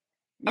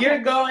You're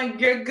good,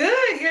 you're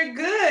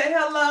good.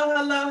 Hello,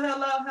 hello,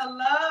 hello,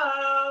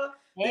 hello.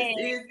 This Hey,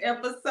 is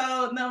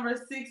episode number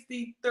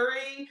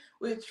 63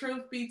 with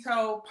Truth Be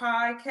Told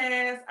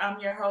podcast. I'm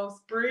your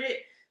host,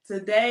 Britt.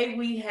 Today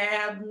we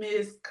have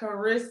Miss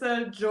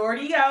Carissa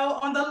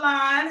Jordio on the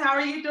line. How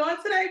are you doing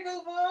today,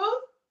 boo boo?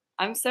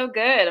 I'm so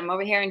good. I'm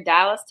over here in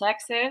Dallas,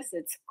 Texas.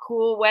 It's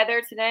cool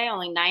weather today,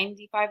 only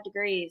 95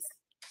 degrees.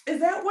 Is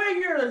that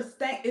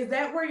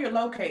where you're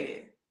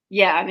located?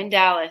 Yeah, I'm in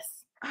Dallas.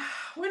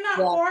 We're not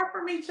Yeah. far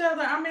from each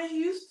other. I'm in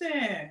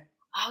Houston.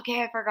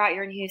 Okay, I forgot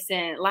you're in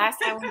Houston. Last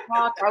time we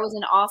talked, I was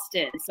in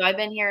Austin, so I've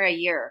been here a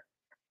year.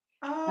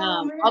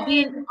 Oh I'll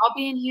be in man. I'll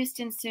be in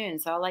Houston soon,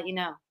 so I'll let you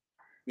know.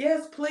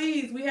 Yes,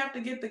 please. We have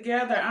to get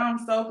together. I'm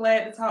so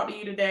glad to talk to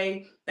you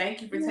today.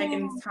 Thank you for taking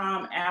Yeah. this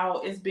time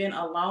out. It's been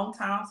a long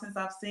time since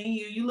I've seen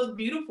you. You look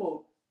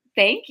beautiful.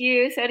 Thank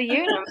you. So do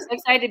you. And I'm so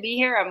excited to be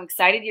here. I'm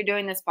excited you're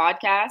doing this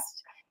podcast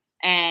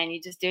and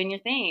you're just doing your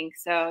thing.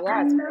 So I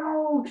yeah, it's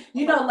know.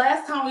 cool.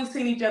 Last time we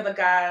seen each other,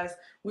 guys,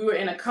 we were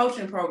in a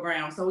coaching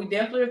program. So we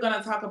definitely are going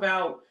to talk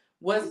about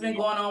what's been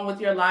going on with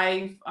your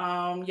life.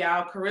 Y'all,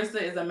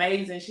 Carissa is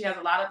amazing. She has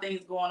a lot of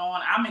things going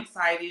on. I'm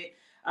excited.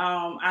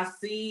 I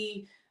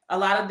see a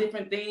lot of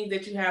different things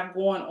that you have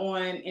going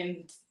on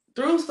in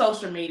through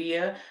social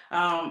media.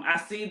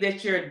 I see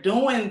that you're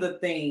doing the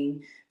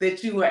thing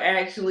that you were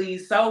actually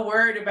so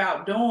worried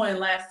about doing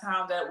last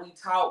time that we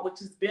talked, which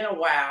has been a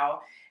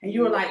while, and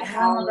you were like,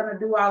 how am I Yeah. going to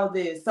do all of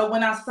this? So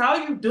when I saw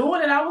you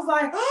doing it, I was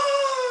like,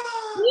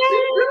 oh, she's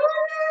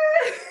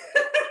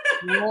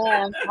Yay! doing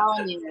Yeah, I'm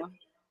telling you.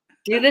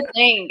 Do the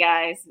thing,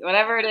 guys.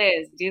 Whatever it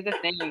is, do the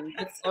thing.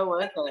 It's so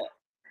worth it.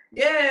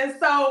 Yeah,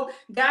 so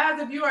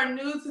guys, if you are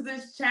new to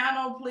this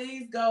channel,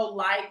 please go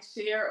like,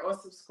 share, or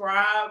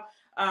subscribe.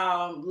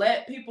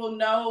 Let people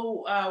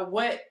know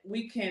what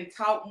we can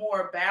talk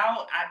more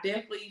about. I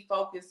definitely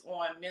focus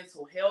on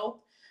mental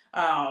health.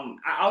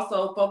 I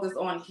also focus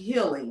on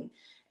healing.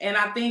 And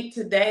I think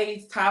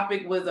today's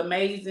topic was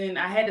amazing.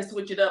 I had to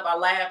switch it up. I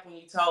laughed when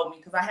you told me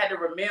because I had to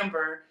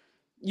remember,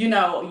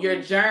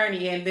 your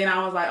journey. And then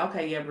I was like,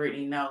 okay, yeah,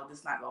 Brittany, no, this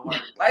is not gonna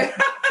work. Like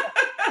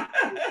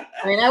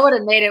I mean, I would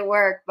have made it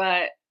work,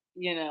 but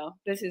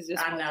this is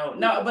just I one. know.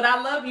 No, but I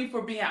love you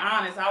for being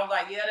honest. I was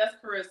like, yeah, that's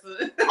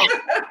Carissa.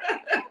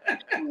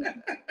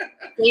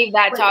 Save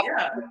that But topic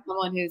yeah, for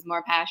someone who's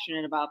more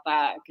passionate about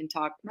that, can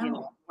talk, no,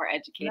 more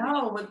educated.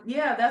 no, but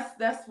yeah,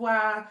 that's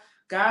why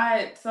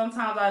God.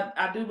 Sometimes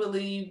I do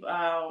believe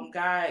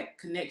God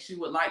connects you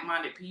with like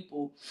minded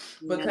people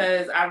Yeah,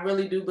 because I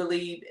really do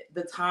believe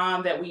the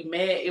time that we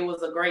met, it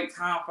was a great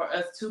time for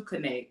us to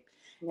connect.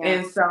 yeah.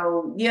 And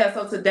so yeah,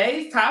 so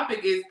today's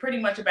topic is pretty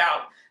much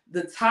about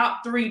the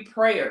top three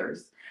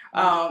prayers.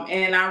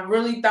 And I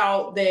really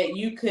thought that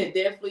you could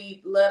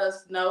definitely let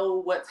us know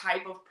what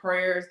type of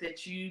prayers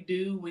that you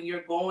do when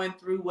you're going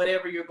through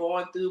whatever you're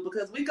going through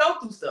because we go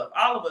through stuff.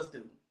 All of us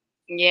do.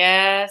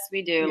 Yes,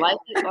 we do. Yeah. Life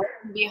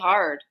can be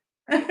hard.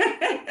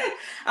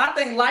 I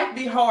think life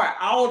be hard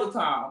all the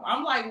time.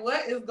 I'm like,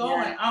 what is Yeah.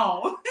 going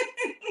on?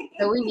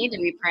 So we need to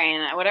be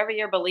praying. Whatever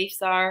your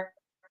beliefs are,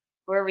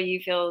 wherever you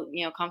feel,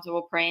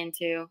 comfortable praying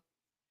to.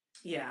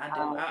 Yeah, I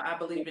do. I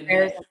believe in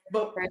Prayers, that.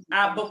 But prayers.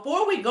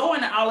 before we go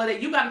into all of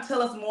that, you got to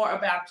tell us more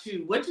about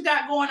you. What you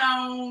got going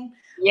on?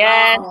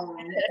 Yes.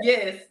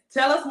 Yes,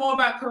 tell us more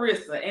about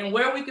Carissa and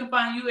where we can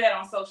find you at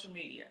on social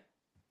media.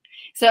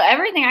 So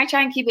everything, I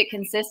try and keep it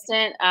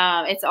consistent.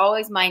 It's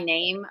always my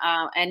name.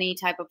 Any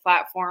type of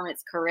platform,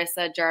 it's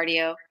Carissa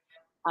Jardio,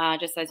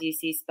 just as you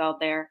see spelled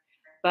there.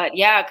 But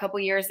yeah, a couple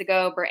years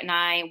ago, Britt and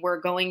I were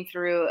going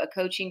through a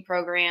coaching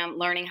program,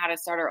 learning how to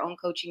start our own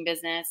coaching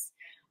business.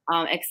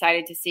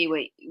 Excited to see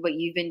what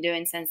you've been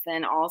doing since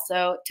then.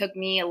 Also, it took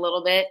me a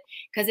little bit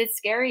because it's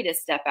scary to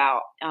step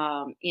out,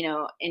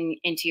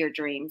 into your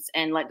dreams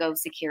and let go of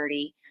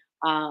security.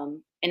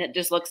 And it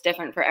just looks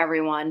different for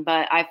everyone.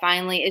 But I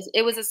finally,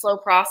 it was a slow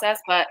process,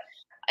 but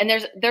and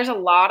there's a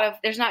lot of,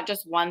 there's not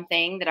just one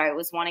thing that I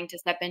was wanting to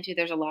step into.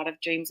 There's a lot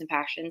of dreams and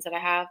passions that I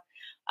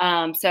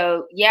have.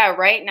 So yeah,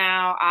 right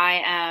now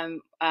I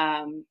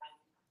am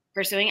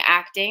pursuing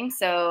acting.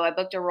 So I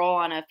booked a role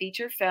on a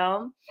feature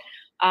film.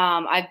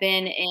 I've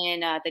been in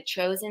the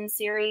Chosen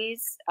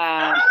series.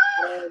 I've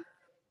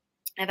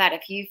had a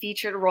few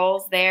featured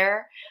roles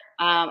there.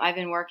 I've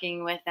been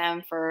working with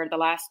them for the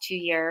last 2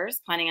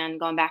 years, planning on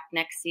going back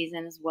next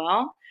season as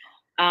well.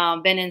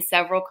 Been in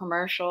several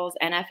commercials,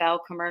 NFL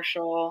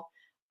commercial,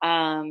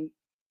 um,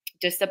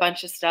 just a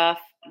bunch of stuff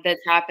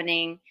that's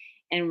happening.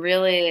 And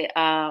really,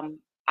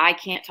 I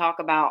can't talk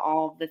about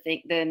all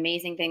the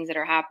amazing things that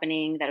are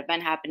happening, that have been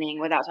happening,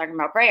 without talking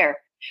about prayer,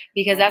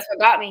 because Right. that's what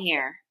got me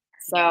here.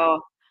 Right.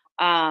 So,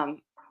 um,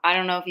 I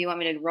don't know if you want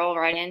me to roll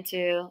right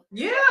into.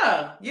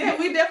 Yeah, yeah,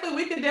 we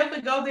could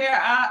definitely go there.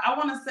 I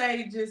want to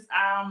say just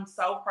I'm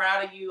so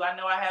proud of you. I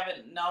know I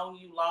haven't known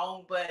you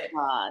long, but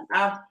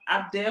Thank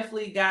I've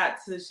definitely got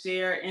to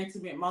share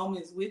intimate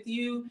moments with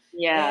you,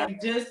 Yeah.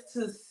 and just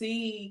to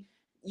see,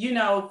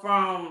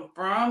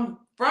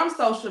 from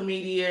social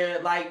media,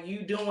 like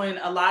you doing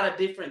a lot of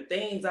different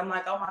things. I'm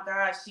like, oh my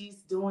gosh, she's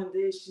doing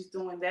this, she's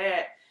doing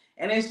that,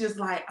 And it's just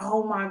like,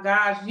 oh my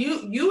gosh,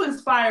 you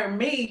inspire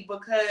me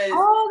because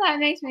Oh, that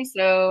makes me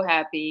so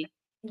happy.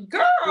 To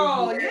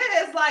girl, hear. yeah,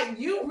 it's like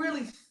you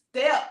really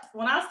stepped.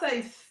 When I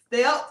say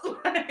stepped,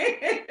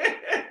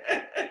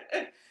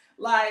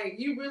 like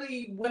you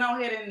really went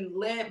on ahead and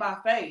led by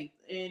faith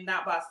and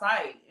not by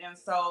sight. And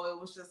so it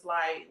was just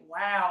like,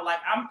 wow, like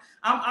I'm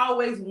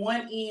always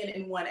one in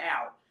and one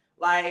out.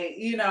 Like,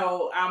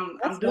 I'm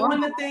That's doing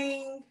normal. the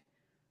thing,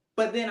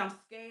 but then I'm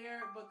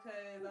scared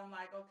because I'm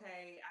like,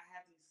 okay, I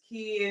have these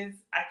kids.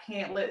 I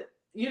can't let,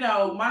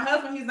 my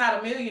husband, he's not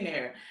a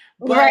millionaire,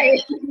 but,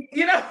 Right.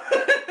 you know,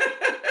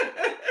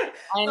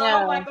 I so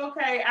I'm know. like,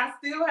 okay, I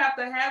still have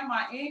to have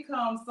my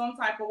income some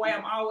type of way.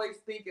 I'm always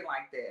thinking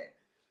like that.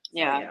 So,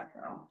 Yeah. yeah,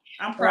 so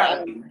I'm Well, proud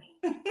of you.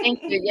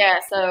 thank you. Yeah.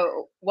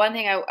 So one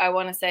thing I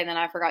want to say, then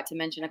I forgot to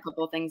mention a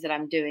couple of things that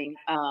I'm doing.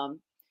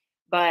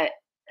 But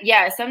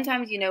yeah,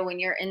 sometimes, when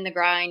you're in the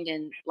grind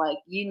and like,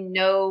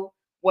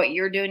 what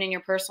you're doing in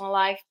your personal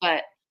life,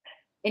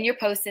 and you're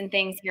posting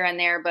things here and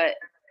there, but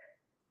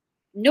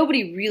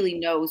nobody really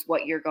knows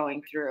what you're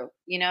going through.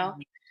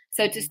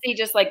 So to see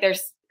just like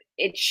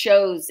it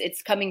shows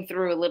it's coming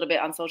through a little bit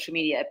on social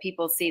media.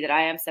 People see that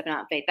I am stepping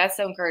out in faith. That's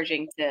so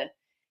encouraging to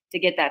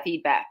get that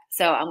feedback.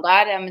 So I'm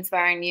glad I'm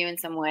inspiring you in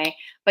some way.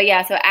 But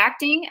yeah, so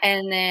acting,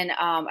 and then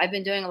I've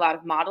been doing a lot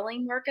of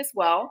modeling work as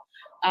well.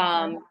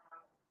 Okay.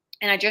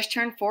 And I just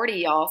turned 40,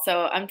 y'all.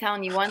 So I'm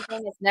telling you one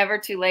thing, it's never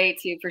too late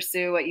to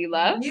pursue what you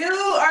love. You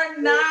are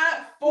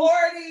not 40,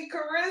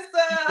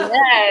 Carissa.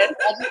 Yes,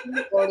 I just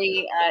turned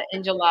 40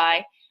 in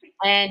July.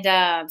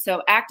 And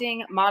so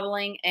acting,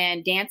 modeling,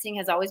 and dancing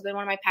has always been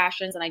one of my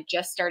passions. And I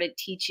just started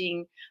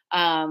teaching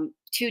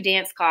 2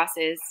 dance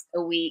classes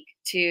a week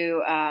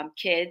to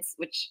kids,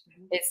 which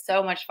is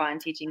so much fun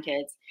teaching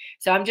kids.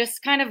 So I'm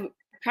just kind of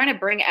trying to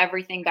bring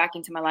everything back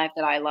into my life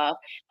that I love.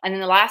 And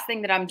then the last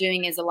thing that I'm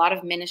doing is a lot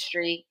of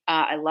ministry.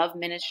 I love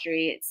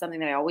ministry. It's something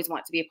that I always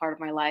want to be a part of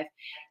my life.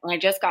 And I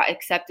just got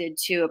accepted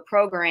to a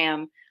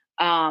program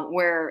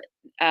where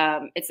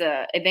it's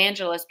a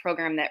evangelist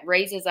program that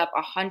raises up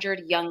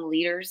 100 young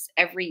leaders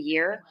every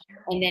year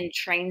and then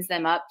trains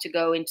them up to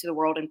go into the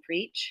world and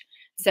preach.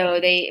 So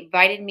they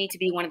invited me to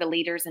be one of the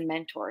leaders and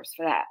mentors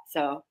for that.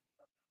 So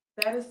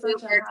That is such a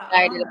super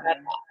high excited about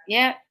honor. that.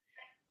 Yeah.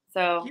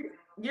 So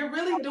You're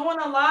really doing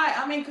a lot.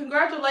 I mean,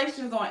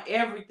 congratulations on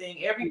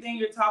everything. Everything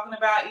you're talking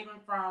about, even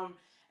from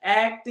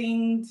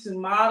acting to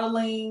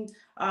modeling.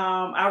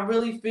 I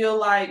really feel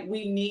like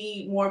we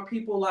need more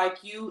people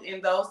like you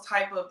in those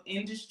type of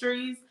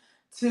industries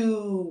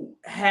to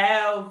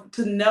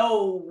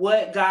know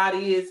what God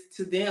is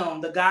to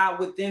them, the God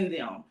within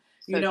them.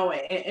 so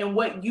And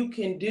what you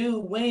can do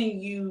when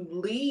you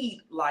lead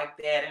like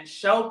that and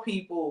show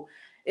people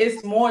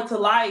it's more to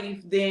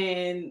life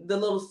than the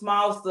little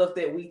small stuff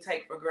that we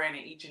take for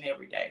granted each and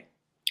every day.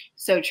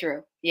 so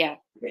true. Yeah.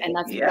 And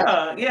that's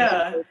Yeah,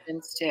 yeah.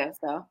 motivations too.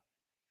 So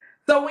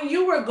So when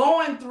you were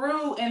going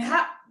through and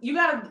how you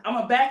gotta, I'm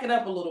gonna back it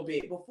up a little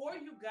bit before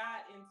you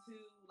got into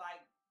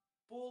like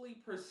fully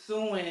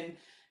pursuing,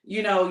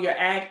 your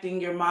acting,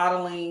 your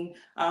modeling,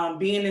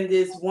 being in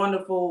this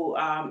wonderful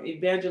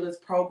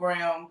evangelist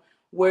program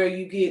where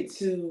you get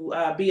to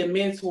be a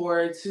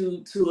mentor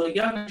to a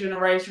younger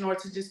generation or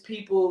to just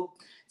people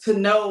to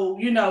know,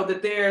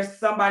 that there's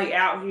somebody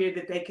out here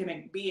that they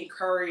can be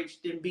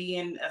encouraged and be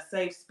in a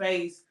safe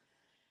space.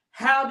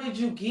 How did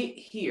you get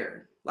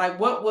here? Like,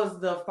 what was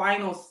the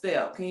final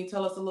step? Can you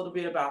tell us a little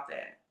bit about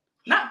that?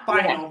 Not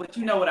yeah. final, but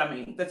you know what I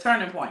mean. The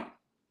turning point.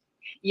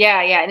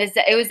 Yeah, yeah, and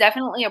it was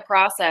definitely a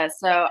process.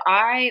 So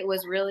I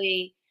was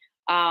really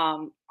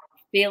um,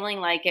 feeling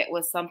like it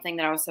was something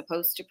that I was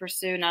supposed to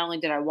pursue. Not only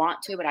did I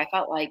want to, but I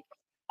felt like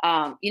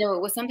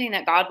it was something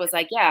that God was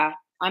like, "Yeah,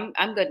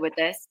 I'm good with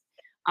this."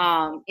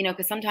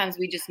 Because sometimes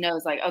we just know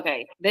it's like,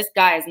 okay, this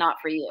guy is not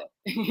for you,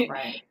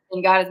 Right.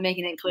 and God is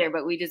making it clear,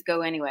 but we just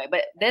go anyway.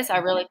 But this, I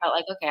really felt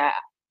like, okay,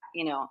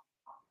 you know,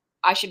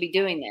 I should be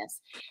doing this.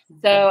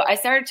 So I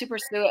started to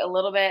pursue it a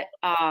little bit.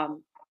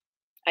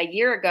 A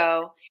year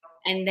ago.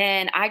 And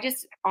then I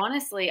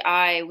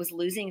was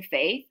losing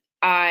faith.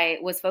 I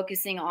was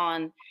focusing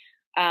on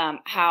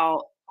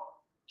how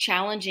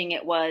challenging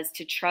it was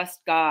to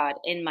trust God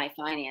in my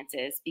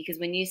finances because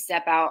when you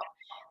step out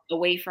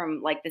away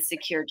from like the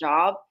secure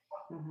job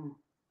Mhm.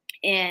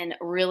 and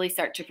really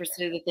start to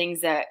pursue the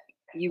things that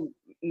you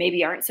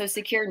maybe aren't so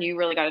secure and you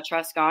really got to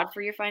trust God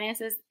for your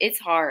finances, it's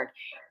hard.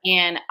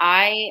 And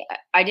I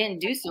didn't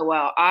do so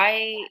well.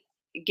 I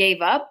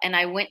gave up and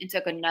I went and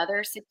took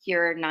another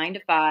secure 9 to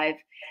 5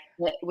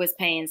 that was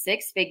paying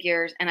 6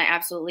 figures and I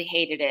absolutely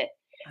hated it.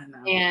 I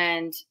know.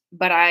 And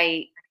but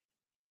I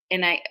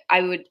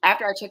would,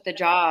 after I took the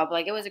job,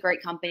 like it was a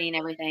great company and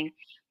everything,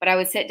 but I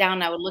would sit down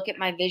and I would look at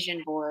my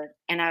vision board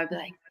and I would be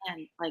like,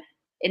 man, like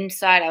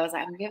inside I was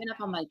like, I'm giving up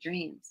on my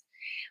dreams.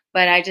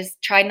 But I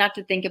just tried not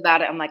to think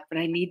about it. I'm like, but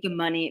I need the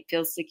money. It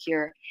feels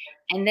secure.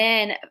 And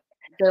then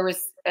there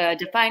was a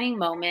defining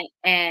moment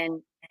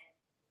and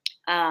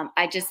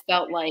I just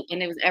felt like,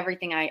 and it was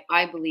everything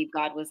I believe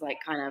God was like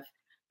kind of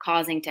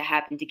causing to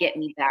happen to get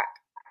me back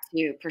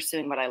to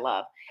pursuing what I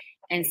love.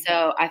 And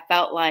so I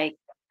felt like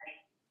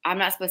I'm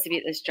not supposed to be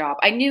at this job.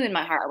 I knew in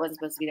my heart I wasn't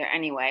supposed to be there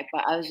anyway,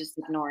 but I was just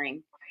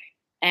ignoring.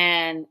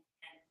 And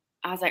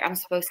I was like, I'm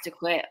supposed to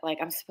quit. Like,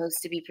 I'm supposed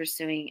to be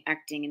pursuing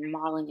acting and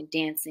modeling and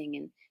dancing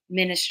and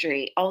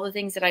ministry, all the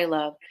things that I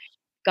love.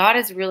 God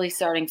is really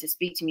starting to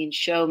speak to me and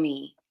show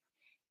me.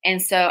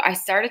 And so I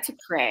started to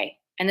pray.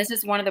 And this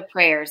is one of the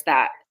prayers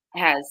that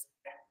has,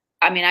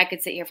 I mean, I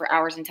could sit here for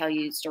hours and tell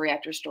you story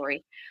after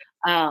story.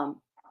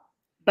 Um,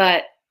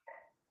 but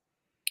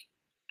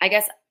I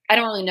guess I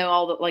don't really know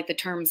all the like the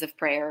terms of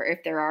prayer,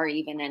 if there are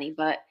even any,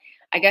 but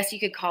I guess you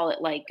could call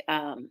it like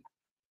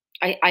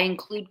I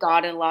include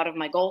God in a lot of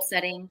my goal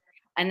setting,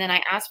 and then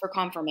I ask for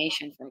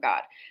confirmation from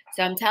God.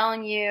 So I'm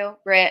telling you,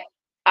 Britt,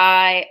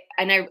 I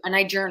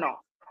journal.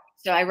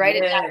 So I write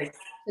it down Yes.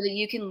 so that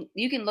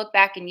you can look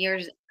back in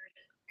years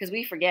because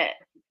we forget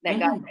that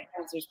God Hmm.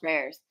 answers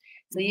prayers.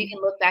 So you Hmm.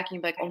 can look back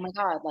and be like, oh my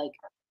God, like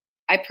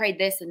I prayed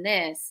this, and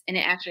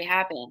it actually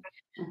happened.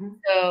 Hmm.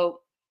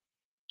 So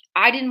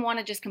I didn't want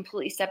to just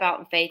completely step out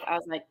in faith. I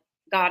was like,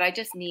 God, I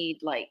just need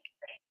like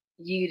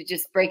you to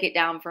just break it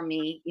down for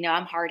me. You know,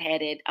 I'm hard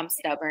headed, I'm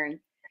stubborn.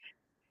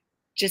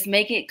 Just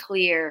make it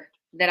clear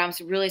that I'm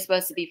really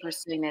supposed to be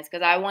pursuing this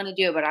because I want to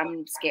do it, but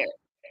I'm scared.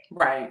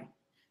 Right.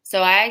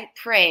 So I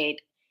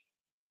prayed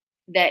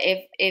that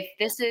if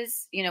this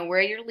is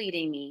where you're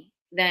leading me,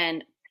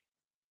 then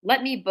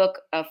let me book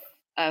a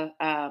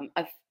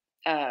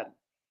a,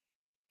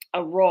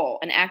 a role,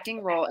 an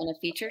acting role in a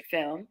featured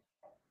film,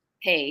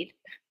 paid,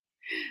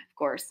 of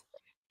course,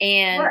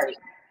 and Right.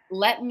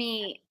 let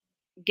me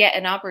get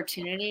an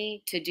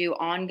opportunity to do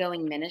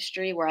ongoing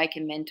ministry where I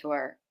can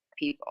mentor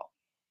people.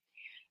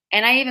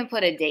 And I even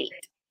put a date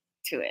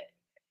to it.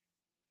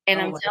 And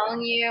Oh I'm wow.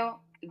 telling you,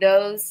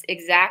 those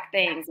exact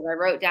things that I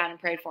wrote down and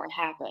prayed for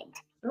happened.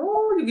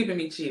 Oh, you're giving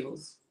me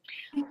chills.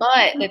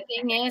 But the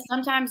thing is,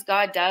 sometimes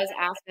God does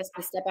ask us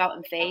to step out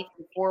in faith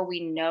before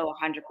we know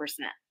 100%.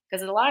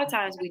 Because a lot of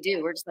times we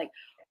do. We're just like,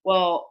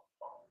 well,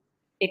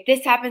 if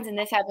this happens and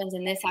this happens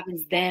and this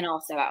happens, then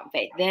I'll step out in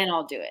faith. Then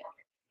I'll do it.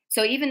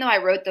 So even though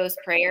I wrote those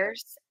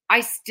prayers,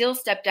 I still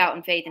stepped out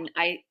in faith and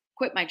I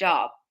quit my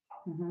job.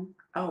 Hmm.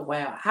 Oh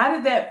wow. How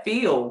did that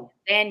feel?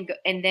 Then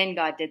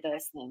God did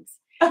those things.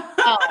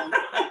 Um,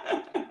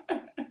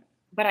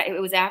 but it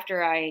was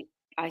after I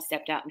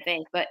stepped out in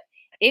faith. But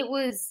it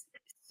was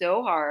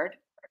so hard.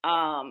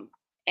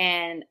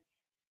 And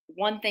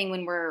one thing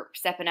when we're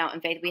stepping out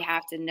in faith, we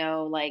have to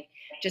know like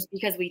just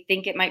because we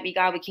think it might be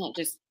God, we can't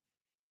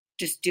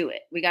just do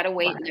it. We got to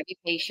wait. We got Right. to be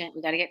patient.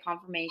 We got to get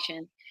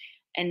confirmation,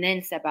 and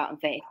then step out in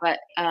faith. But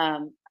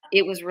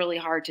it was really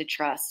hard to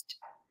trust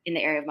in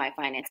the area of my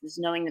finances,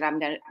 knowing that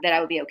that I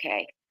would be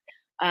okay.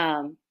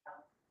 Um,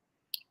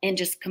 and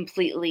just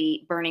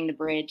completely burning the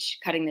bridge,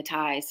 cutting the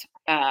ties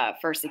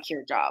for a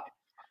secure job.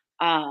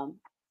 Um,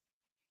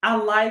 I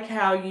like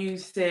how you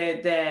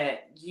said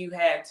that you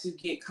had to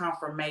get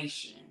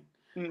confirmation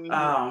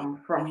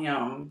mhm, from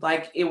him.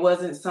 Like it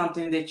wasn't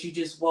something that you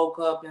just woke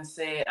up and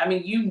said. I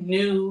mean, you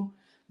knew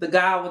the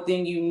God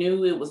within you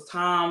knew it was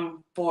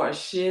time for a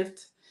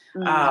shift.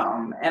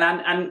 mhm,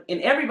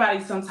 And everybody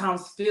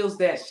sometimes feels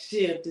that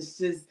shift. It's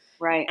just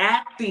right,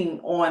 acting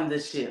on the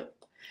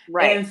shift.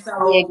 right. And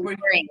Are we so for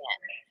ignoring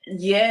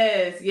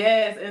yes,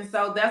 yes. And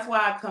so that's why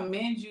I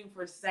commend you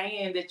for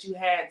saying that you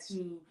had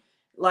to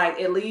like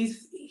at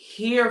least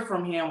hear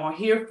from him or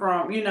hear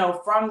from,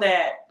 from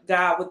that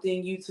God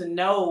within you to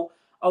know,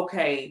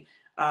 okay,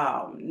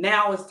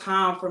 now it's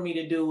time for me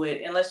to do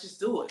it and let's just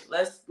do it.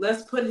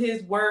 Let's put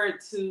his word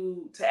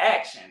to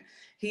action.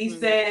 He it? Mhm,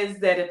 says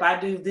that if I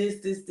do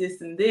this,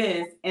 and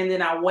this, and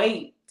then I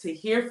wait to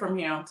hear from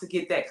him to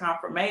get that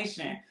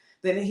confirmation,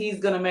 then he's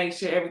gonna make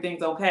sure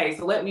everything's okay.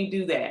 So let me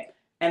do that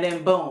and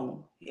then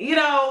boom.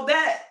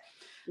 That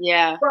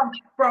yeah.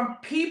 from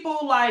people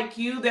like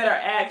you that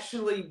are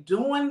actually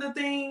doing the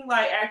thing,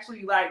 like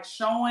actually like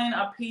showing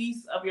a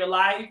piece of your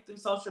life through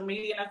social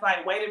media. And it's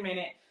like, wait a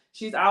minute,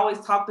 she's always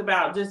talked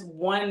about just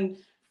one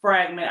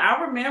fragment.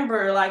 I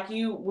remember like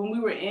you when we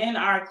were in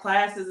our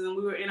classes and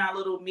we were in our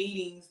little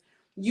meetings,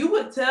 you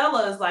would tell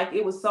us like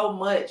it was so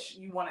much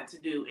you wanted to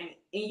do. And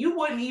you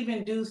wouldn't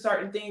even do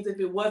certain things if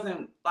it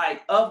wasn't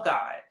like of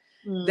God.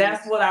 Mm,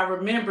 That's what I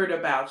remembered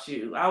about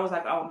you. I was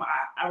like, oh my,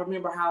 I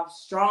remember how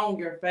strong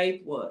your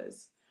faith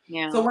was.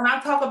 yeah. So when I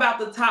talk about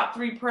the top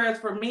three prayers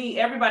for me,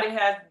 everybody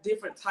has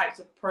different types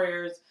of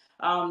prayers.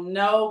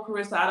 No,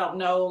 Carissa, I don't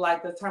know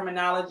like the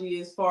terminology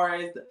as far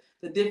as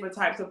the different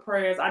types of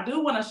prayers. I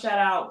do want to shout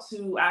out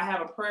to I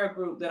have a prayer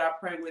group that I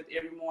pray with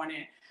every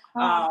morning.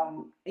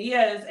 Oh,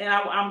 Yes, and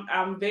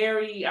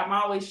I'm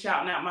always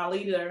shouting out my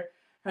leader.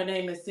 Her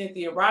name is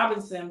Cynthia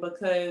Robinson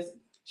because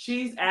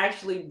she's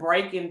actually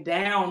breaking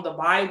down the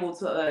Bible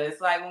to us.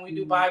 Like when we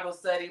do mhm, Bible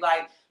study,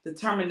 like the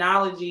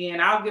terminology,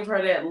 and I'll give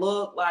her that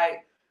look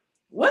like,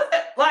 what?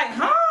 Like,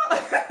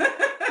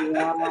 huh?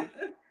 yeah.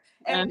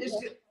 And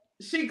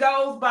she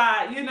goes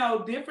by,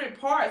 different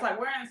parts. Like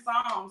we're in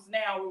Psalms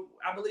now.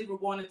 I believe we're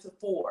going into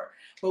 4,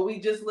 but we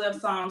just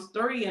left Psalms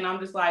 3, and I'm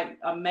just like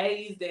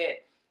amazed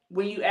that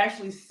when you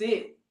actually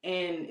sit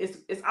and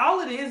it's all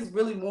it is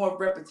really more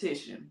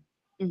repetition.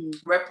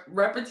 Mm-hmm.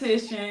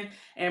 Repetition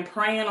and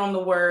praying on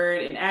the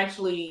word, and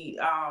actually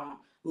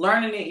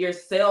learning it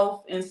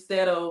yourself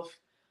instead of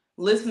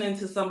listening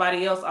to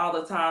somebody else all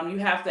the time. You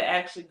have to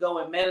actually go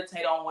and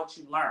meditate on what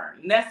you learn.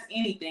 And that's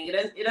anything.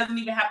 It doesn't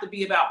even have to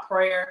be about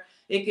prayer.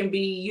 It can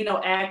be,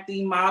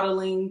 acting,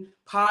 modeling,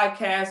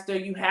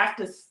 podcaster. You have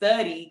to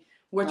study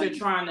what you're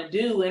trying to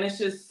do. And it's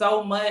just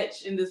so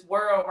much in this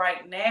world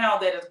right now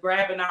that is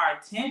grabbing our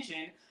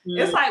attention.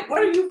 It's like,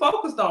 what are you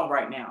focused on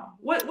right now?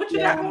 What you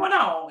got going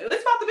on?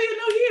 It's about to be a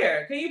new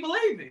year. Can you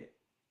believe it?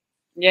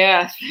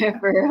 Yeah,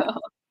 for real.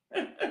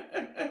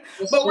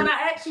 But when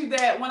I asked you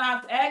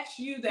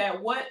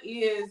that, what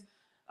is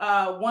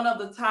one of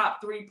the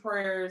top 3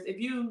 prayers? If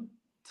you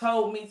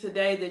told me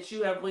today that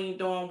you have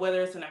leaned on,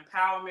 whether it's an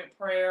empowerment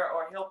prayer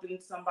or helping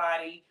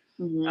somebody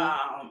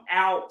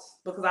out,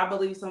 because I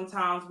believe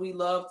sometimes we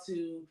love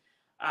to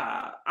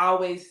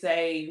always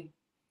say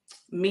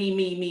me,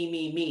 me, me,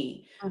 me,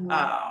 me.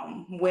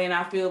 When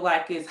I feel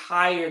like it's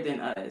higher than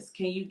us.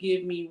 Can you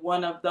give me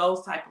one of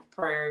those type of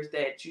prayers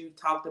that you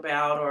talked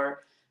about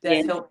or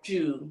that's helped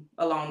you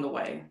along the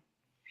way?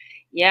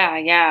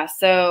 Yeah.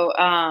 So,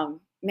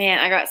 man,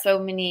 I got so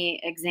many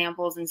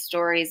examples and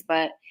stories,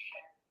 but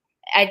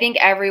I think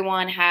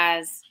everyone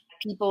has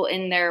people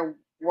in their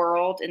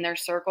world, in their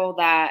circle,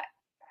 that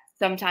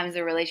sometimes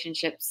the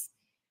relationships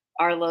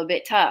are a little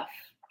bit tough.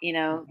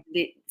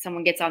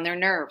 Someone gets on their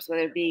nerves,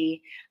 whether it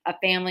be a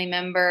family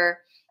member,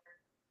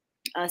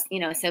 a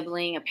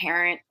sibling, a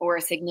parent, or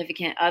a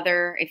significant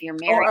other. If you're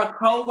married, or a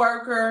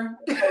coworker.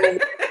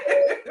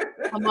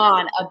 Come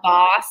on, a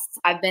boss.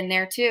 I've been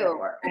there too.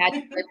 I had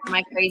to pray for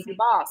my crazy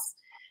boss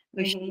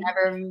who should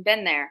never have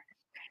been there.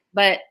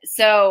 But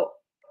so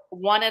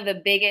one of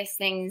the biggest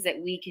things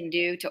that we can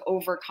do to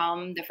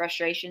overcome the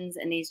frustrations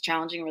in these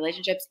challenging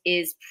relationships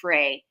is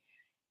pray.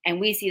 And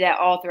we see that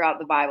all throughout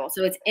the Bible.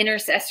 So it's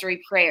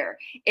intercessory prayer.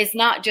 It's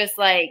not just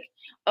like,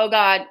 oh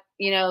God,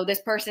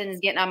 this person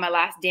is getting on my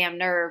last damn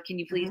nerve. Can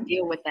you please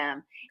deal with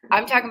them?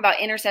 I'm talking about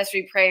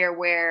intercessory prayer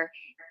where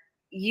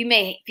you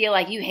may feel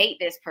like you hate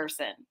this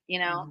person,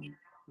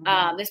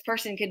 this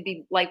person could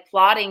be like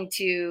plotting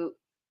to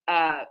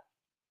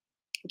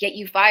get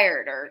you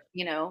fired or,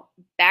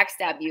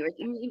 backstab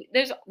you.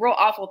 There's real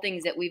awful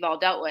things that we've all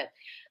dealt with.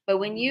 But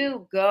when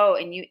you go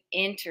and you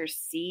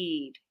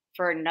intercede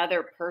for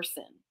another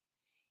person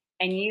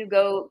and you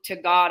go to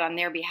God on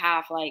their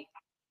behalf, like,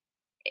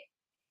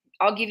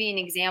 I'll give you an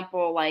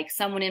example, like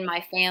someone in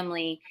my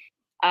family,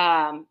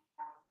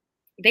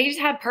 they just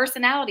had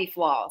personality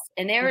flaws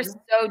and they were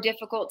so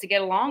difficult to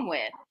get along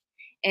with.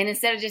 And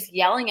instead of just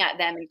yelling at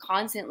them and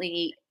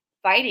constantly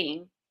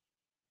fighting,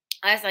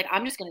 I was like,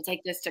 I'm just going to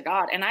take this to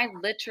God. And I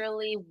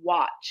literally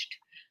watched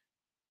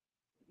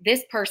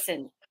this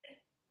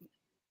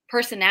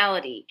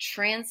personality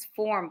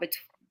transform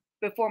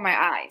before my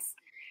eyes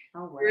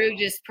through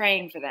just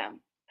praying for them.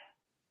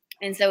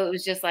 And so it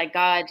was just like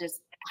God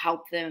just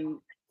helped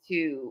them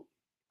to,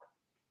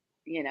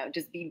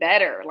 just be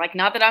better. Like,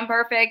 not that I'm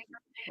perfect,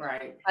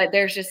 right? But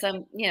there's just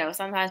some,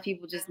 sometimes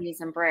people just need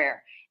some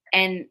prayer.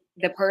 And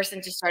the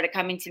person just started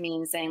coming to me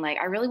and saying, like,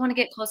 I really want to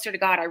get closer to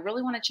God. I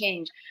really want to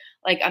change.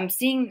 Like, I'm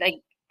seeing,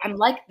 like, I'm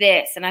like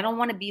this and I don't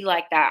want to be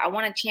like that. I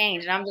want to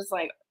change. And I'm just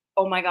like,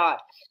 oh my God.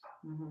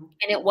 And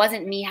it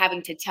wasn't me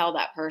having to tell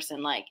that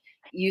person, like,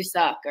 you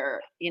suck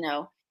or, you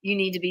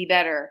need to be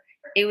better.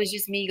 It was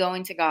just me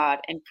going to God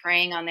and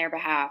praying on their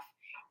behalf.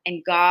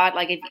 And God,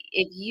 like, if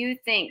you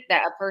think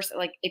that a person,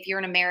 like, if you're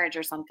in a marriage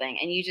or something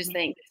and you just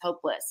think it's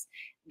hopeless,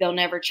 they'll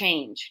never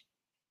change,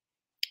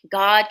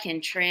 God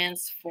can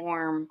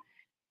transform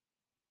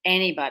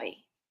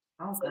anybody.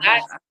 Oh, so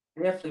gosh,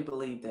 I definitely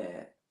believe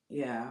that.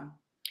 Yeah.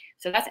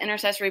 So that's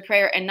intercessory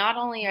prayer. And not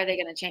only are they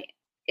going to change,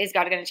 is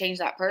God going to change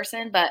that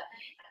person, but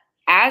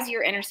as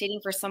you're interceding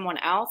for someone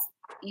else,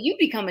 you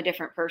become a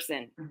different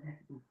person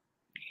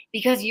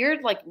because you're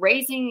like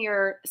raising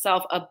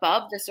yourself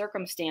above the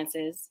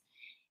circumstances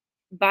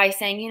by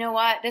saying, you know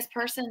what, this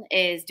person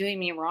is doing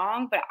me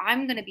wrong, but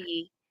I'm going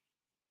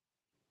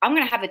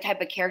to have the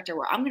type of character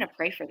where I'm going to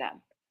pray for them,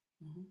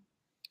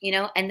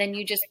 and then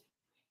you just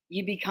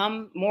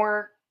become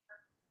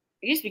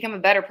a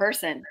better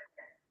person,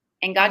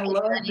 and God can do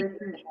anything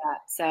like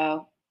that.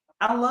 So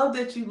I love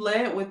that you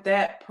led with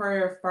that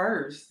prayer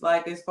first,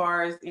 like as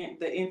far as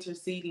the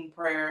interceding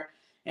prayer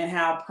and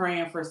how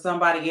praying for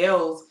somebody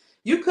else.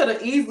 You could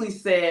have easily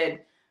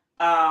said,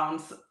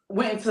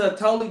 went into a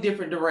totally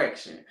different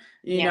direction.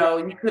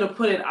 You could have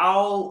put it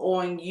all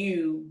on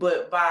you,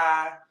 but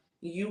by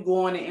you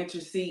going and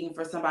interceding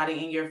for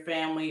somebody in your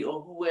family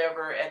or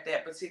whoever at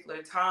that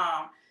particular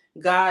time,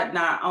 God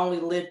not only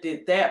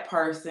lifted that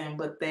person,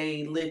 but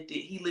he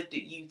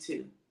lifted you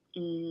too.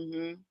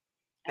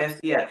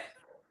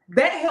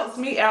 That helps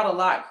me out a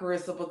lot,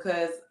 Carissa,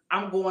 because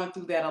I'm going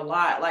through that a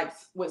lot, like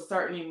with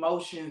certain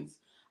emotions,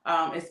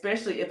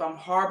 especially if I'm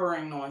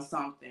harboring on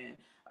something.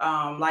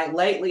 Like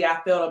lately, I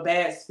felt a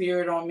bad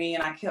spirit on me,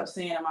 and I kept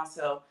saying to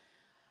myself,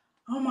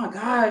 oh my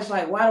gosh,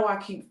 like, why do I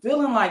keep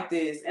feeling like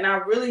this? And I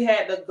really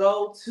had to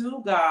go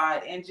to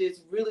God and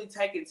just really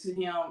take it to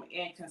Him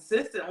and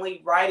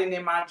consistently writing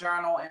in my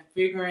journal and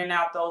figuring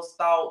out those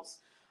thoughts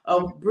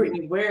of Mhm.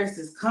 Brittany, where is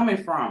this coming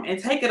from? And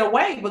take it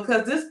away,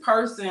 because this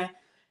person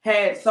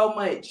had so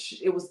much,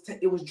 it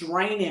was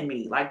draining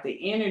me, like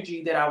the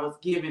energy that I was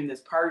giving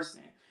this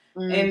person.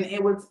 Mm, And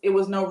it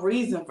was no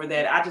reason for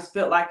that. I just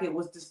felt like it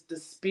was just the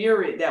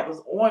spirit that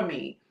was on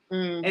me.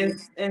 mhm.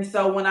 And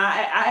so when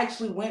I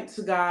actually went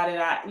to God, and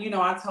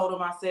I told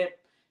him, I said,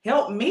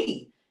 help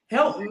me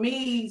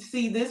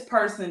see this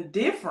person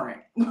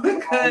different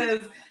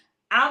because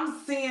I'm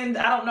seeing,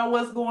 I don't know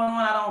what's going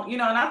on. I don't,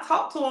 and I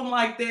talk to him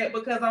like that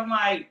because I'm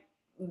like,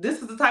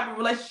 this is the type of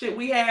relationship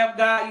we have,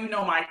 God. You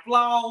know my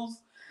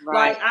flaws.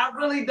 Right. Like, I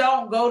really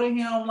don't go to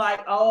him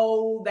like,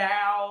 oh,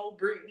 thou,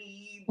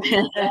 Brittany,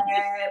 this,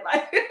 that.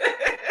 Like,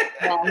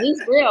 Yeah,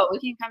 he's real. We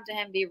can come to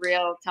him, be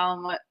real, tell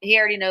him what he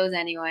already knows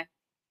anyway.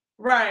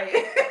 right.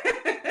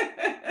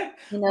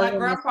 He knows My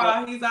we're messed up.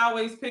 grandpa, he's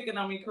always picking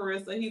on me,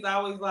 Carissa. He's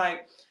always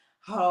like,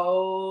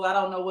 oh, I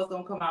don't know what's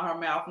gonna come out her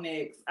mouth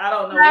next. I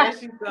don't know what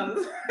she's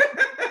gonna.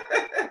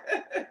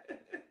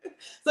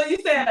 So you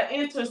said an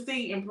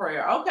interceding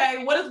prayer.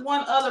 Okay, what is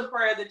one other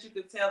prayer that you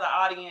could tell the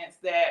audience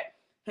that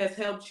has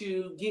helped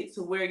you get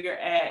to where you're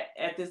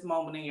at this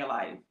moment in your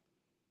life?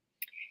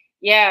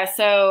 Yeah,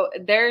 so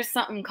there's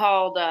something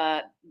called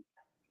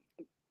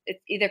it's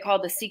either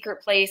called the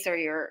secret place or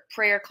your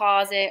prayer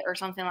closet or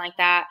something like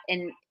that.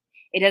 And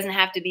it doesn't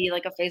have to be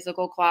like a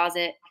physical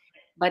closet,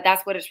 but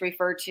that's what it's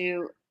referred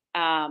to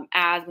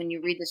as when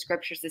you read the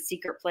scriptures, the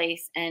secret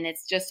place. And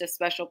it's just a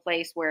special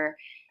place where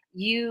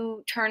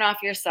you turn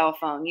off your cell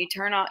phone,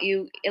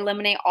 you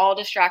eliminate all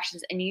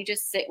distractions, and you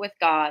just sit with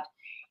God.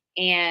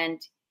 And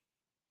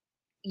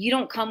you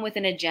don't come with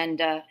an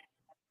agenda.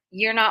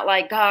 You're not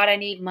like, God, I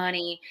need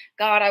money.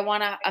 God, I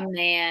want a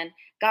man.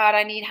 God,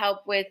 I need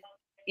help with,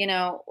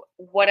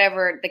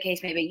 whatever the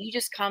case may be. You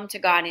just come to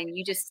God and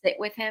you just sit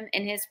with him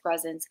in his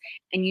presence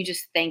and you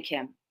just thank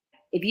him.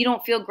 If you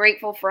don't feel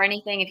grateful for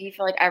anything, if you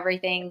feel like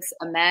everything's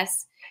a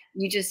mess,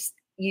 you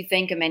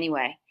thank him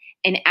anyway.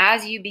 And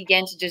as you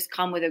begin to just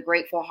come with a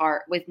grateful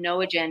heart, with no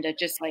agenda,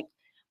 just like,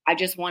 I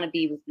just want to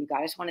be with you,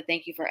 God. I just want to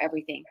thank you for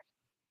everything.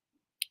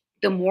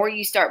 The more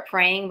you start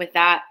praying with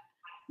that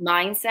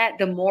mindset,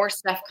 the more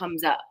stuff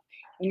comes up.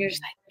 And you're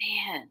just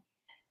like, man,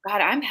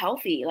 God, I'm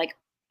healthy. Like,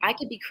 I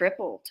could be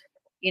crippled.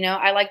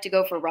 I like to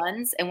go for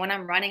runs. And when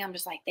I'm running, I'm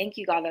just like, thank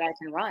you, God, that I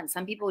can run.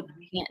 Some people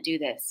can't do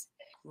this.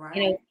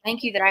 Right.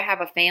 Thank you that I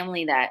have a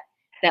family that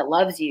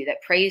loves you,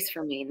 that prays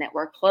for me, and that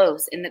we're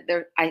close, and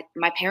that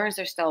my parents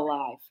are still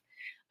alive.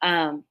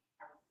 Um,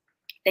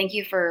 Thank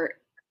you for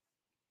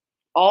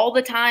all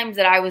the times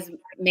that I was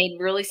made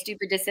really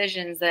stupid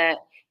decisions that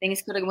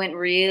things could have went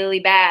really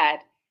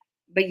bad,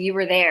 but you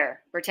were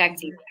there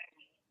protecting.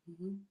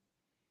 Mm-hmm.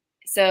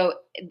 So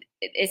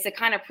it's a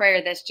kind of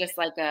prayer that's just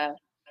like a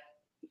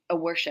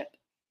worship,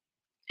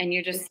 and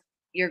It's,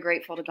 you're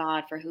grateful to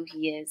God for who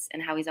He is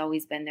and how He's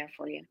always been there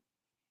for you.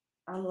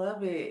 I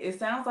love it. It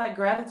sounds like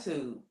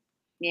gratitude.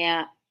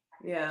 Yeah.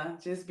 Yeah,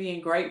 just being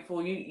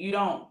grateful. You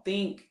don't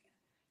think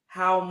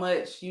how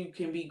much you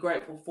can be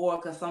grateful for,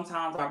 because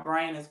sometimes our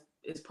brain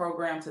is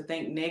programmed to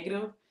think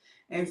negative.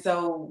 And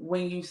so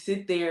when you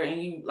sit there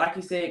and you, like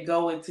you said,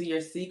 go into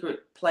your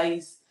secret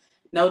place,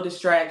 no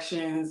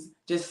distractions,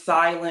 just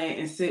silent,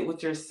 and sit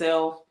with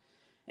yourself,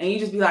 and you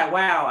just be like,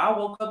 wow, I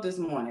woke up this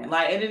morning.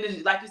 Like, and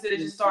then like you said, it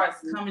just starts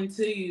Mhm. coming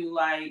to you.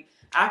 Like,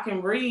 I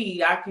can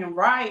read, I can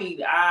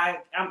write,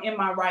 I'm in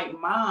my right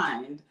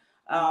mind.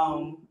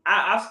 Mhm.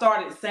 I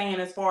started saying,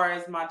 as far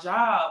as my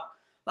job,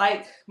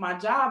 like, my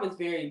job is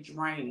very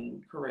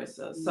draining,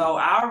 Carissa. So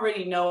Mhm. I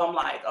already know, I'm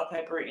like,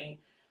 okay,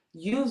 Brittany,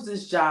 use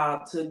this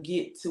job to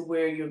get to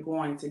where you're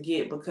going to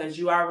get, because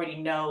you already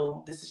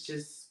know this is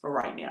just for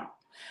right now.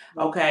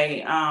 Yeah.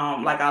 Okay.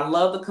 Like, I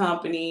love the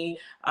company.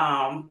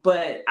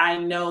 But I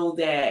know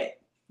that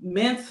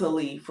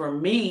mentally, for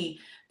me,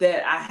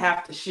 that I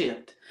have to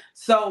shift.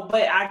 So,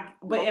 but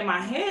in my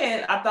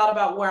head, I thought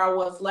about where I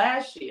was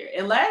last year.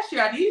 And last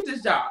year I needed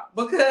this job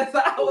because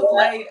I was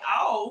laid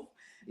off.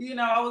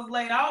 I was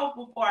laid off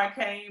before I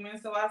came.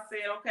 And so I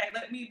said, okay,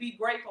 let me be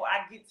grateful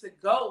I get to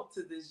go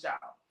to this job.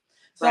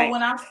 So Right.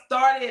 when I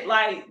started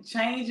like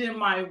changing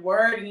my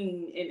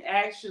wording and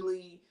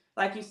actually,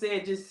 like you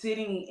said, just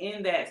sitting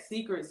in that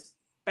secret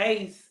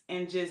space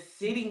and just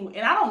sitting,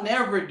 and I don't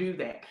never do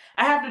that.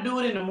 I have to do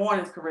it in the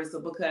mornings,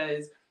 Carissa,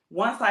 because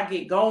once I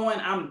get going,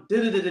 I'm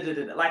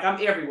like, I'm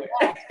everywhere.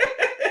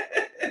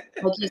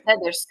 Like you said,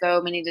 there's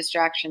so many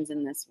distractions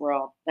in this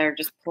world. They're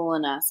just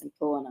pulling us and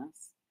pulling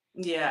us.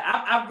 Yeah,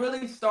 I've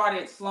really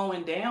started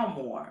slowing down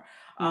more.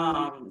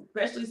 Mm.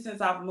 Especially since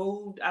I've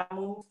moved. I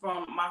moved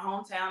from, my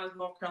hometown is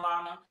North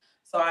Carolina.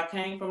 So I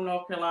came from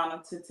North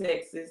Carolina to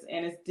Texas,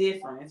 and it's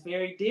different. It's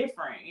very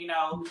different.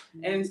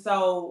 And Mhm.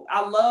 so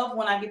I love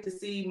when I get to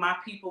see my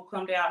people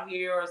come down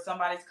here, or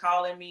somebody's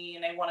calling me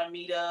and they want to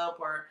meet up,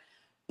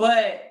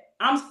 but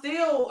I'm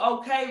still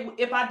okay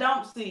if I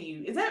don't see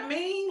you. Is that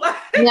mean?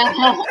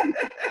 Yeah.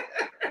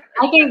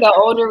 I think the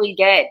older we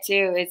get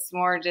too, it's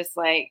more just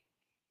like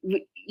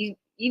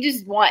you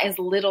just want as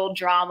little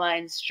drama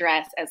and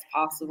stress as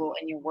possible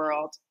in your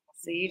world.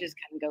 So you just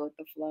kind of go with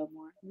the flow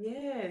more.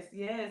 Yes,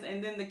 yes.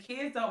 And then the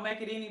kids don't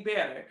make it any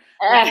better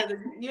Ah, because,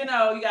 you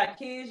know, you got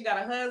kids, you got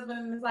a husband,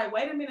 and it's like,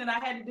 wait a minute, I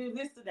had to do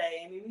this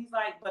today. And then he's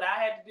like, but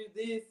I had to do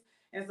this.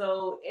 And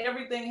so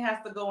everything has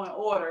to go in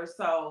order.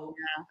 So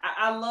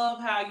I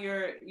love how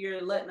you're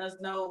letting us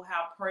know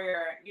how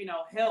prayer, you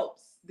know,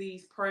 helps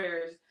these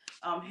prayers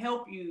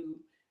help you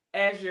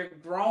as you're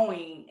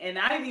growing. And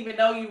I didn't even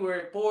know you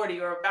were 40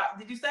 or about,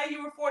 did you say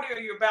you were 40 or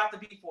you're about to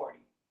be 40?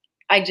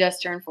 I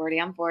just turned 40.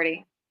 I'm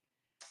 40.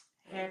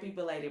 Happy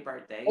belated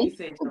birthday. You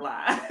said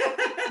July.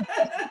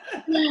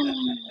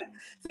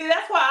 See,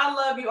 that's why I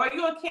love you. Are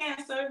you a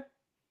Cancer?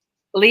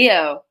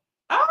 Leo.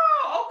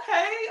 Oh,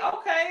 okay,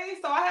 okay.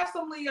 So I have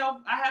some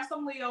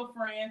Leo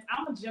friends.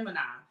 I'm a Gemini.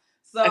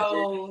 Okay.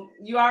 So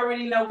you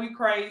already know we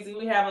crazy.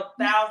 We have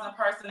 1,000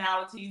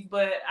 personalities,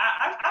 but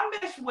I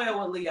mesh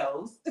well with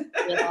Leos.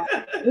 Yeah.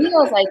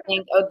 Leos, I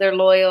think, oh, they're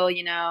loyal,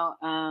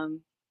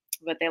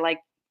 but they like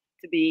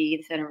to be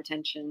the center of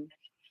attention.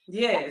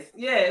 Yes,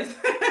 yes.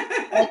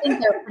 I think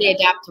they're pretty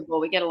adaptable.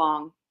 We get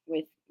along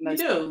with You most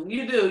do,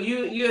 you do.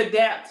 You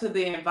adapt to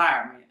the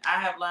environment. I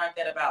have learned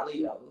that about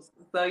people. Leos.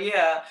 So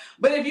yeah.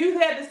 But if you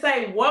had to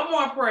say one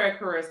more prayer,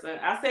 Carissa,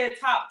 I said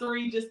top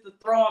three just to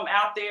throw them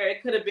out there.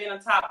 It could have been a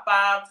top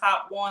five,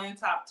 top one,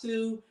 top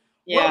two. What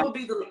Yeah. would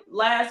be the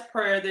last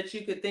prayer that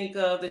you could think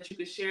of that you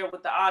could share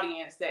with the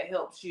audience that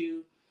helps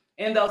you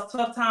in those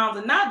tough times,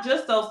 and not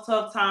just those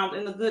tough times,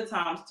 in the good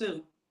times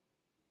too?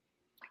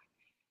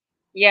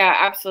 Yeah,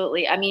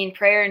 absolutely. I mean,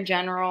 prayer in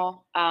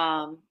general,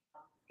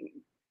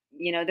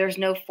 there's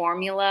no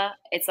formula.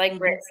 It's like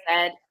Britt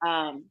Mm-hmm.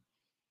 said,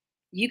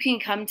 you can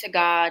come to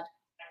God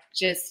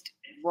just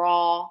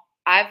raw.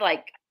 I'm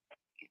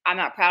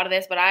not proud of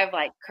this, but I've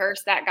like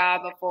cursed that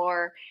God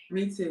before.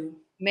 Me too.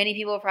 Many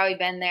people have probably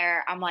been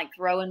there. I'm like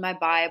throwing my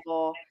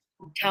Bible,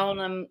 telling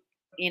them,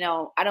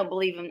 I don't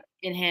believe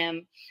in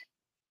him.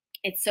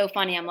 It's so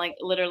funny. I'm like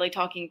literally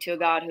talking to a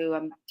God who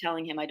I'm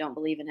telling him I don't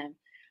believe in him.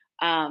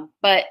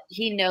 But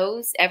he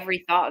knows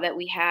every thought that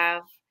we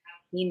have.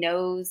 He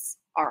knows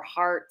our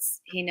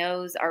hearts. He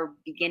knows our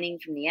beginning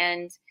from the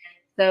end.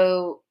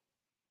 So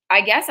I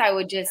guess I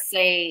would just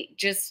say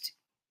just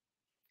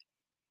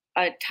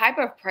a type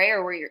of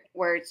prayer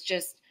where it's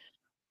just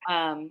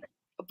um,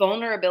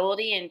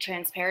 vulnerability and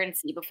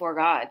transparency before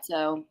God.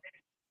 So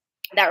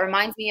that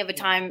reminds me of a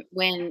time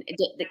when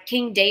the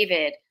King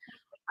David,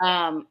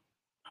 um,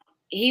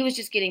 he was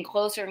just getting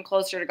closer and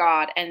closer to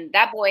God, and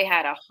that boy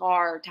had a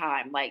hard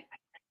time. Like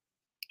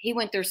he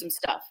went through some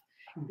stuff.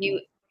 Mm-hmm.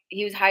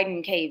 He was hiding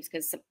in caves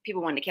because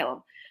people wanted to kill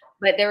him.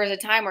 But there was a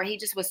time where he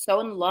just was so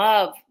in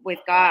love with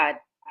God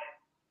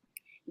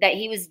that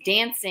he was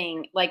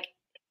dancing like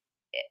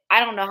I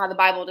don't know how the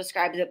Bible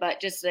describes it,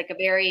 but just like a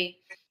very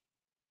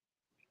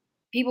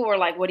people were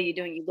like, "What are you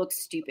doing? You look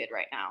stupid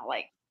right now."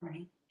 Like,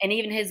 Mm-hmm. and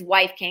even his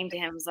wife came to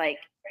him was like,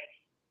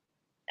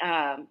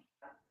 um,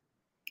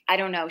 I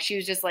don't know. She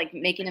was just like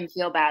making him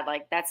feel bad.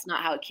 Like that's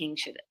not how a king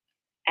should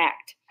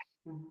act.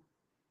 Mm-hmm.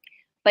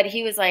 But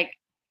he was like,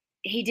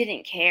 he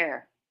didn't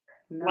care.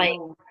 Like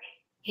No.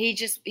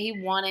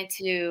 he wanted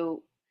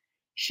to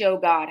show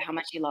God how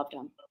much he loved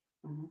him.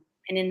 Mm-hmm.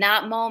 And in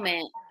that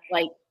moment,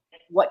 like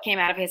what came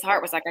out of his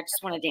heart was like, I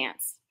just want to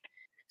dance.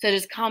 So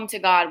just come to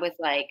God with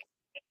like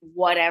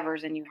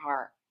whatever's in your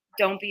heart.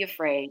 Don't be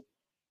afraid.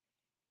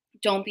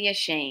 Don't be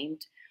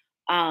ashamed.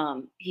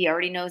 He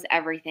already knows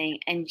everything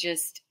and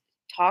just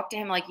talk to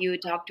him like you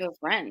would talk to a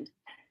friend.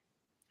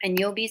 And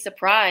you'll be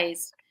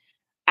surprised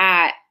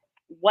at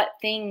what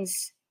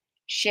things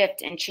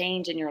shift and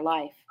change in your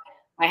life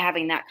by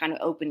having that kind of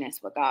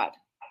openness with God.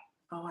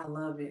 Oh, I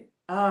love it.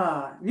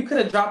 Ah, you could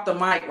have dropped the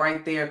mic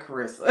right there,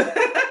 Carissa.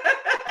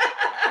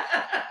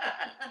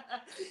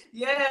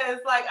 Yes,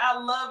 like I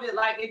love it.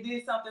 Like it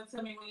did something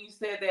to me when you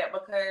said that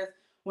because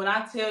when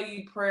I tell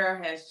you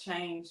prayer has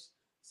changed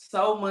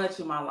so much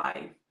in my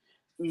life,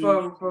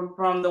 Mm,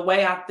 from the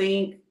way I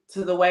think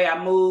to the way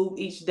I move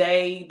each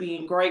day,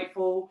 being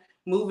grateful,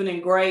 moving in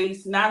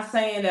grace. Not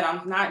saying that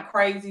I'm not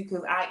crazy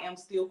because I am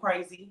still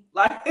crazy.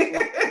 Like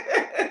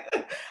yeah,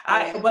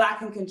 yeah, but I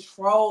can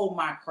control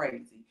my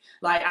crazy.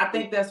 Like I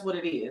think that's what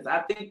it is.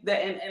 I think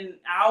that and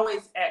I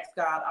always ask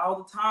God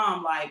all the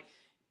time, like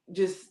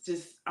just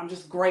I'm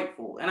just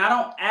grateful. And I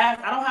don't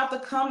have to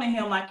come to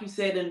him like you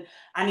said, and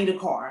I need a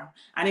car,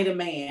 I need a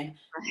man.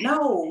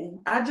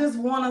 No, I just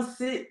want to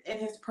sit in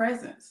his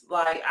presence.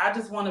 Like I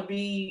just want to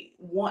be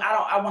one.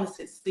 I want to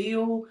sit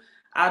still.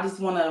 I just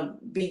want to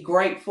be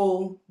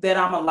grateful that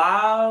I'm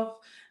alive.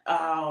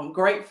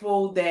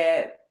 Grateful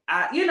that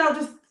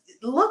just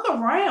look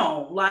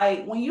around.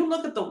 Like when you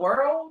look at the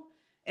world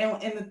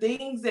and the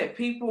things that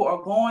people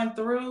are going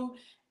through,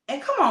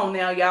 and come on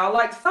now, y'all.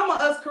 Like some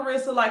of us,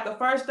 Carissa, like the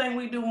first thing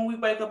we do when we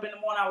wake up in the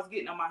morning, I was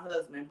getting on my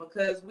husband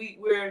because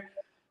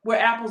we're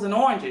apples and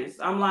oranges.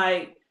 I'm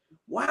like,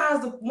 why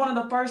is one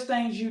of the first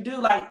things you do?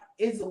 Like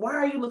is why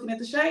are you looking at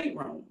the shade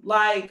room?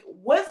 Like,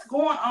 what's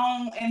going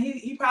on? And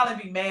he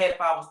probably be mad if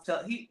I was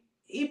telling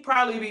he'd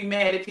probably be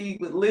mad if he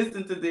would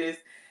listen to this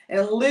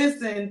and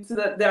listen to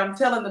that I'm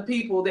telling the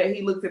people that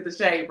he looked at the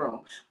shade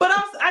room. But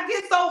I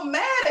get so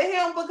mad at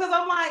him because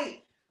I'm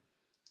like,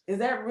 is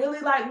that really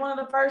like one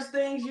of the first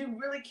things you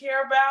really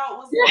care about?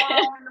 What's going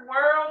on in the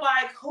world?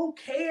 Like, who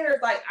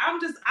cares? Like,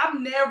 I've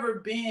never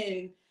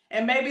been,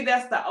 and maybe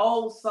that's the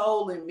old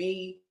soul in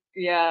me.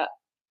 Yeah.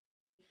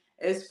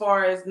 As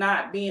far as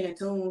not being in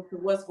tune to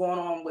what's going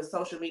on with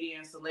social media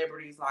and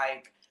celebrities,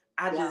 like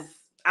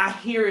I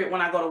hear it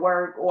when I go to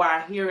work, or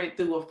I hear it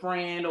through a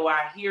friend, or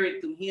I hear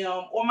it through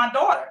him or my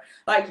daughter.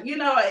 Like,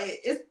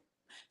 it's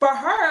for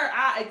her,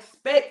 I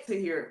expect to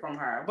hear it from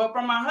her. But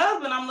from my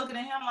husband, I'm looking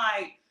at him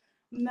like,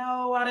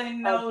 no, I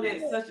didn't know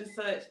that such and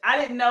such.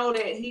 I didn't know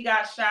that he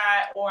got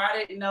shot, or I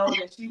didn't know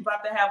that she's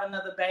about to have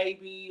another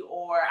baby,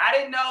 or I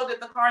didn't know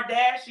that the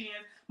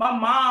Kardashians. My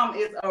mom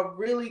is a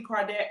really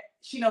Kardashian.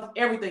 She knows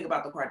everything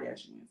about the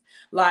Kardashians.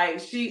 Like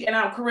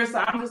I'm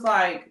Carissa. I'm just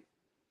like,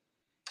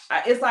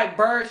 it's like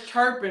birds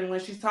chirping when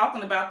she's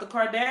talking about the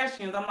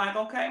Kardashians. I'm like,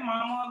 okay,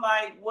 mama,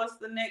 like, what's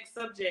the next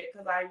subject?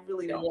 Because I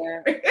really don't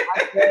care.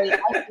 I feel you.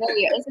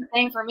 It's the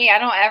same for me. I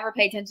don't ever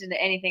pay attention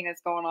to anything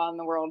that's going on in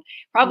the world,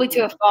 probably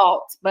to a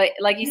fault. But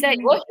like you said,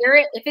 we'll hear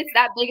it. If it's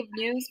that big of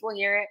news, we'll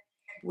hear it.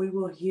 We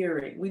will hear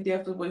it. We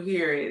definitely will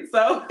hear it.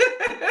 So,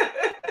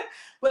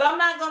 but I'm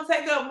not going to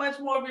take up much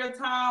more of your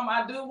time.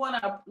 I do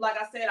want to, like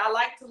I said, I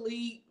like to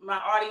lead my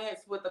audience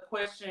with a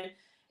question.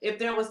 If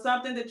there was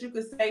something that you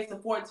could say to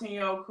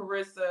 14-year-old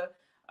Carissa,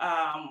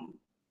 now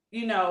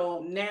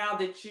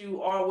that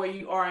you are where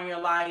you are in your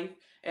life,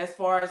 as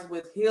far as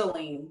with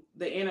healing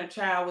the inner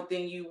child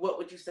within you, what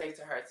would you say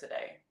to her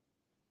today?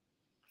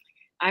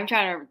 I'm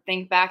trying to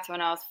think back to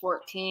when I was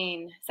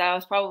 14. So I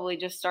was probably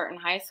just starting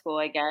high school,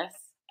 I guess.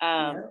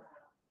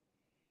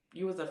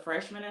 You was a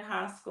freshman in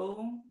high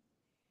school?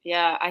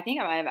 Yeah, I think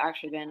I might have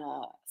actually been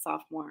a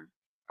sophomore.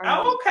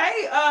 Oh,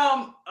 okay.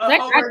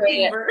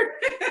 Overachiever.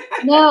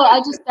 No, I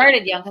just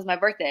started young because my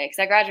birthday. Because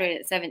I graduated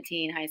at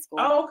 17 high school.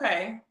 Oh,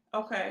 okay.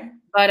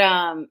 But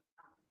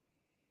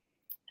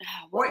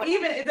or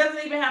even it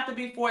doesn't even have to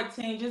be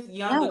 14. Just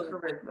younger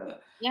Carissa.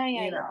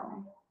 Yeah.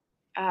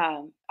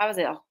 I was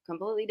a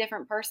completely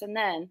different person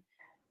then.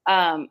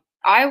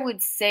 I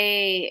would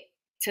say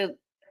to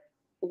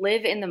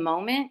live in the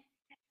moment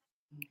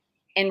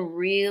and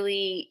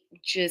really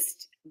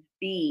just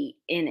be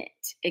in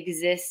it,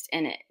 exist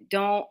in it.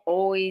 Don't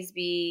always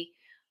be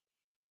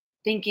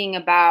thinking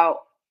about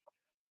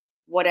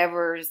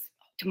whatever's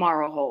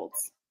tomorrow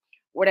holds,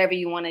 whatever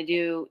you want to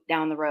do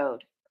down the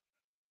road.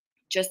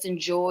 Just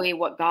enjoy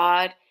where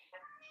God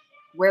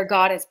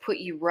has put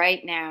you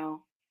right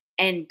now,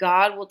 and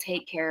God will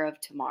take care of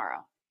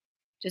tomorrow.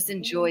 Just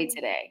enjoy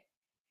today.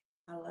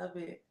 I love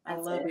it. I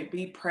love it.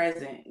 Be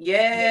present.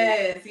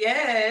 Yes.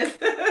 Yeah.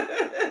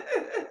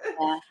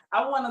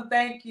 I want to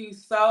thank you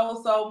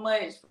so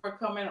much for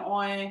coming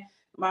on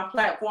my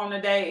platform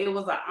today. It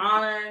was an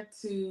honor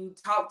to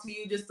talk to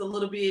you just a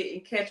little bit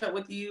and catch up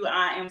with you.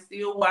 I am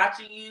still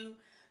watching you.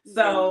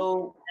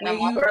 So when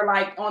you are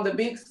like on the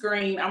big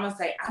screen, I'm going to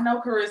say, I know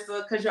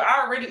Carissa, because you're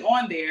already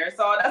on there.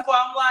 So that's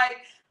why I'm like,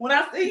 when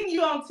I see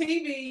you on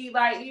TV,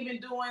 like even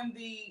doing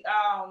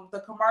the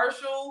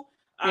commercial,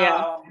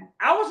 I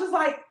was just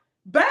like,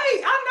 babe,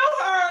 I know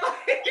her.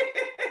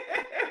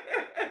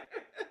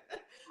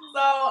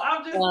 So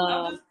I'm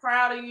just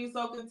proud of you.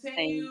 So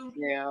continue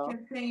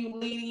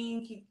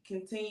leading,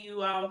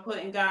 continue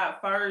putting God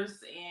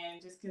first,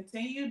 and just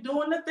continue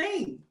doing the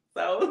thing.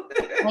 So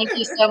thank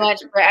you so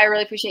much. I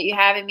really appreciate you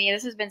having me.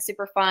 This has been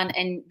super fun,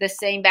 and the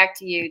same back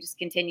to you. Just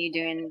continue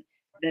doing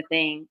the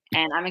thing,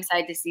 and I'm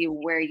excited to see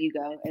where you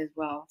go as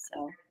well.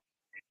 So.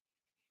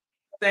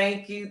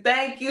 Thank you.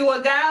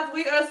 Well, guys,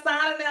 we are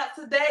signing out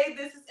today.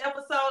 This is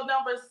episode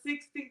number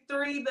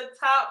 63, the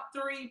top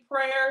 3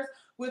 prayers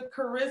with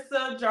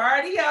Carissa Jardio.